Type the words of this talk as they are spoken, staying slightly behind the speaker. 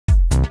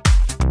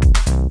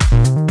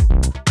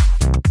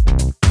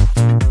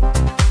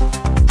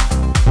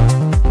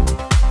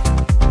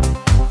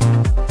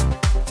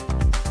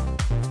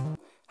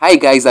Hi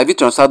guys, have you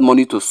transferred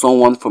money to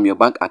someone from your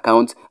bank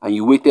account and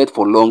you waited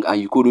for long and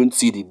you couldn't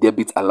see the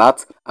debit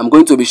alert? I'm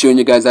going to be showing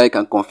you guys how you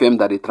can confirm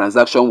that the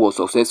transaction was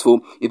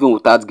successful even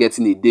without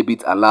getting a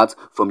debit alert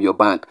from your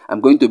bank. I'm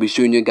going to be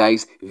showing you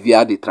guys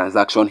via the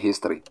transaction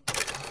history.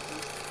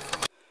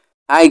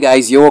 Hi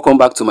guys, you're welcome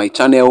back to my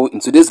channel.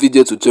 In today's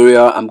video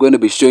tutorial, I'm going to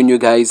be showing you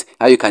guys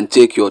how you can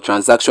check your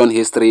transaction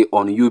history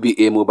on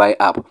UBA mobile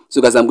app.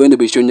 So guys, I'm going to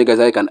be showing you guys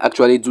how you can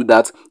actually do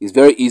that. It's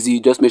very easy.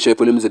 Just make sure you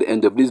follow me to the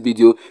end of this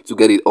video to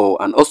get it all.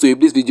 And also,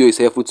 if this video is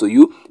helpful to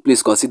you,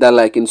 please consider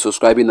liking,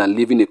 subscribing and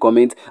leaving a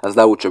comment, as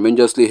that will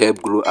tremendously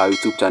help grow our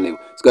YouTube channel.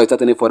 So guys,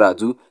 without any further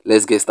ado,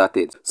 let's get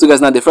started. So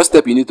guys, now the first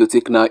step you need to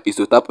take now is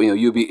to tap on your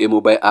UBA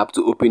mobile app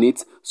to open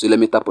it. So let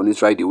me tap on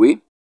it right away.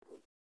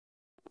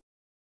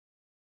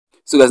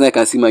 So guys, now you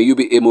can see my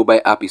UBA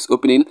mobile app is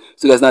opening.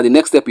 So guys, now the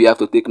next step you have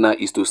to take now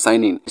is to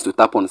sign in, is to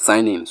tap on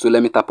sign in. So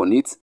let me tap on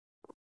it.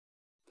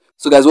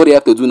 So guys, what you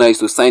have to do now is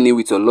to sign in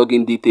with your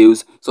login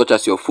details, such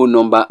as your phone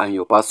number and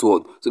your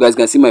password. So guys, you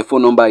can see my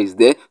phone number is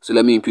there. So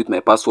let me input my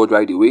password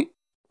right away.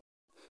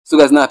 So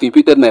guys, now I've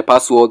inputted my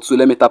password. So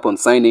let me tap on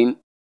sign in.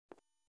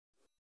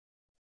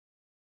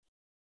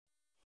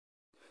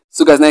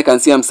 So guys, now you can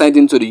see I'm signed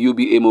into the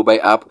UBA mobile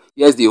app.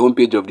 Here's the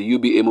homepage of the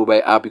UBA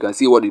mobile app. You can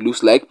see what it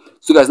looks like.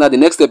 So guys, now the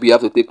next step you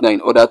have to take now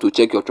in order to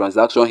check your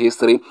transaction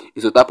history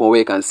is to tap on where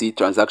you can see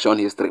transaction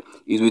history.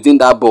 It's within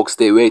that box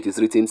there where it is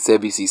written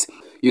services.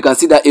 You can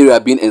see that area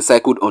being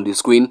encircled on the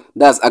screen.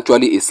 That's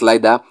actually a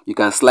slider. You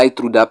can slide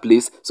through that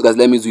place. So guys,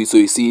 let me do it so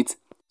you see it.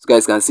 So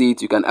guys can see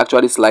it. You can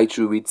actually slide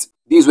through it.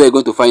 This is where you're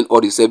going to find all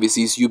the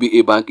services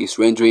UBA Bank is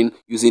rendering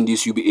using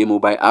this UBA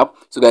mobile app.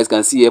 So guys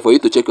can see here, for you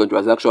to check your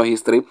transaction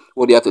history,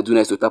 what you have to do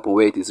now is to tap on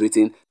where it is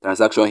written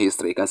transaction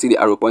history. You can see the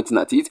arrow pointing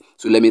at it.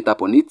 So let me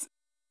tap on it.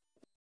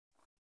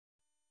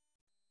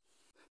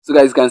 So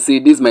guys, you can see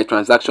this is my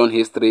transaction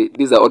history.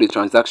 These are all the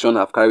transactions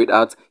I've carried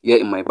out here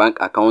in my bank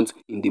account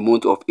in the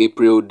month of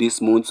April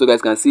this month. So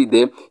guys can see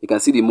there, you can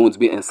see the months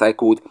being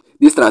encircled.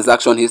 This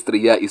transaction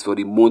history here is for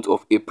the month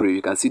of April.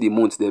 You can see the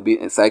months they're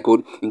being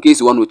encircled. In case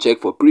you want to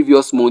check for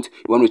previous month,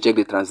 you want to check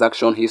the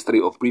transaction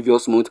history of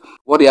previous month,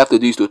 what you have to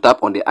do is to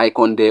tap on the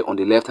icon there on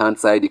the left hand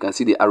side. You can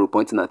see the arrow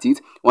pointing at it.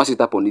 Once you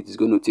tap on it, it's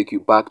going to take you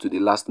back to the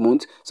last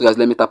month. So guys,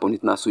 let me tap on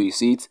it now so you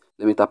see it.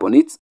 Let me tap on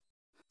it.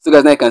 So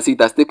guys, now you can see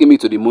it has taken me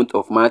to the month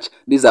of March.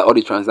 These are all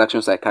the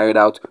transactions I carried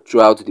out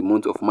throughout the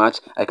month of March.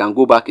 I can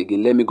go back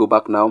again. Let me go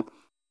back now.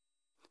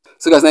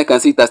 So guys, now you can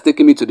see it has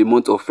taken me to the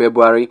month of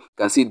February. You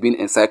can see it being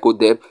encircled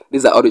there.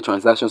 These are all the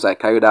transactions I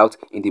carried out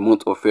in the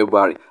month of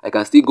February. I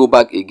can still go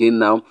back again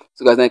now.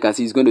 So guys, now you can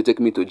see it's going to take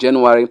me to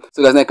January.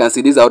 So guys, now you can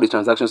see these are all the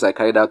transactions I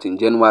carried out in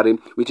January,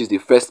 which is the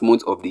first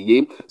month of the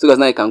year. So guys,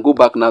 now you can go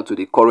back now to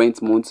the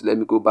current month. Let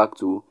me go back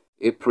to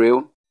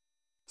April.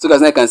 So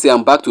guys, now you can see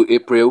I'm back to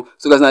April.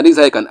 So guys, now this is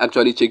how you can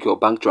actually check your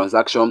bank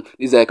transaction.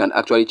 This is how you can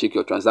actually check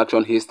your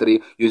transaction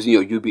history using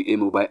your UBA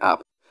mobile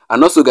app.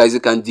 And also guys,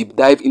 you can deep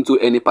dive into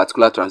any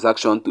particular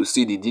transaction to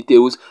see the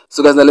details.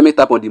 So guys, now let me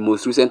tap on the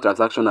most recent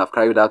transaction I've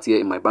carried out here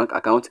in my bank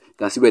account. You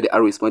can see where the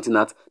arrow is pointing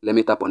at. Let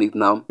me tap on it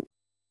now.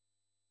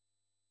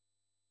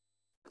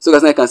 So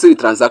guys, now you can see the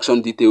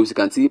transaction details. You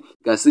can see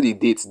the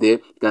dates there.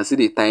 You can see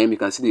the time. You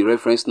can see the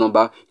reference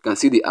number. You can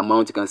see the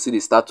amount. You can see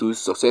the status,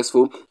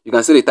 successful. You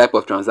can see the type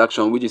of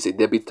transaction, which is a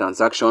debit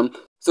transaction.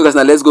 So guys,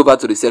 now let's go back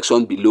to the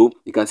section below.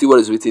 You can see what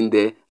is written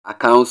there.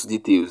 Accounts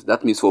details.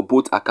 That means for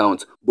both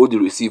accounts, both the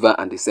receiver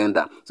and the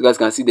sender. So guys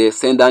can see the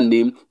sender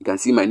name. You can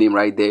see my name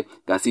right there.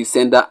 You can see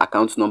sender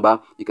account number.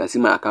 You can see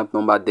my account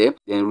number there.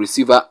 Then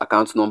receiver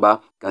account number.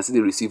 You can see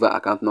the receiver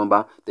account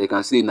number. Then you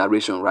can see the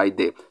narration right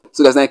there.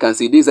 So guys, now you can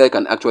see this, I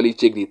can actually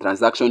check the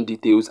transaction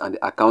details and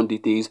the account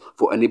details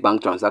for any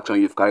bank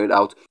transaction you've carried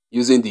out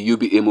using the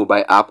UBA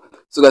mobile app.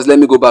 So guys, let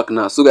me go back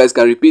now. So guys,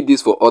 can repeat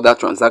this for other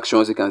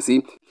transactions. You can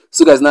see.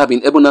 So guys, now I've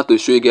been able now to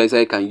show you guys how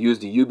you can use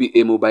the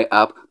UBA mobile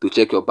app to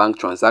check your bank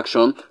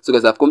transaction. So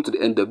guys, I've come to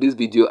the end of this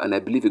video and I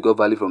believe you got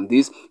value from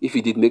this. If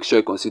you did, make sure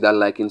you consider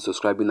liking,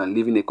 subscribing and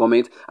leaving a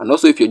comment. And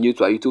also, if you're new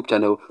to our YouTube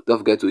channel, don't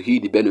forget to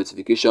hit the bell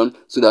notification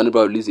so that whenever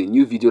I release a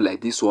new video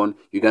like this one,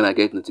 you're gonna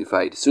get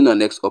notified. See you on our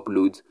next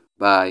upload.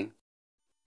 Bye.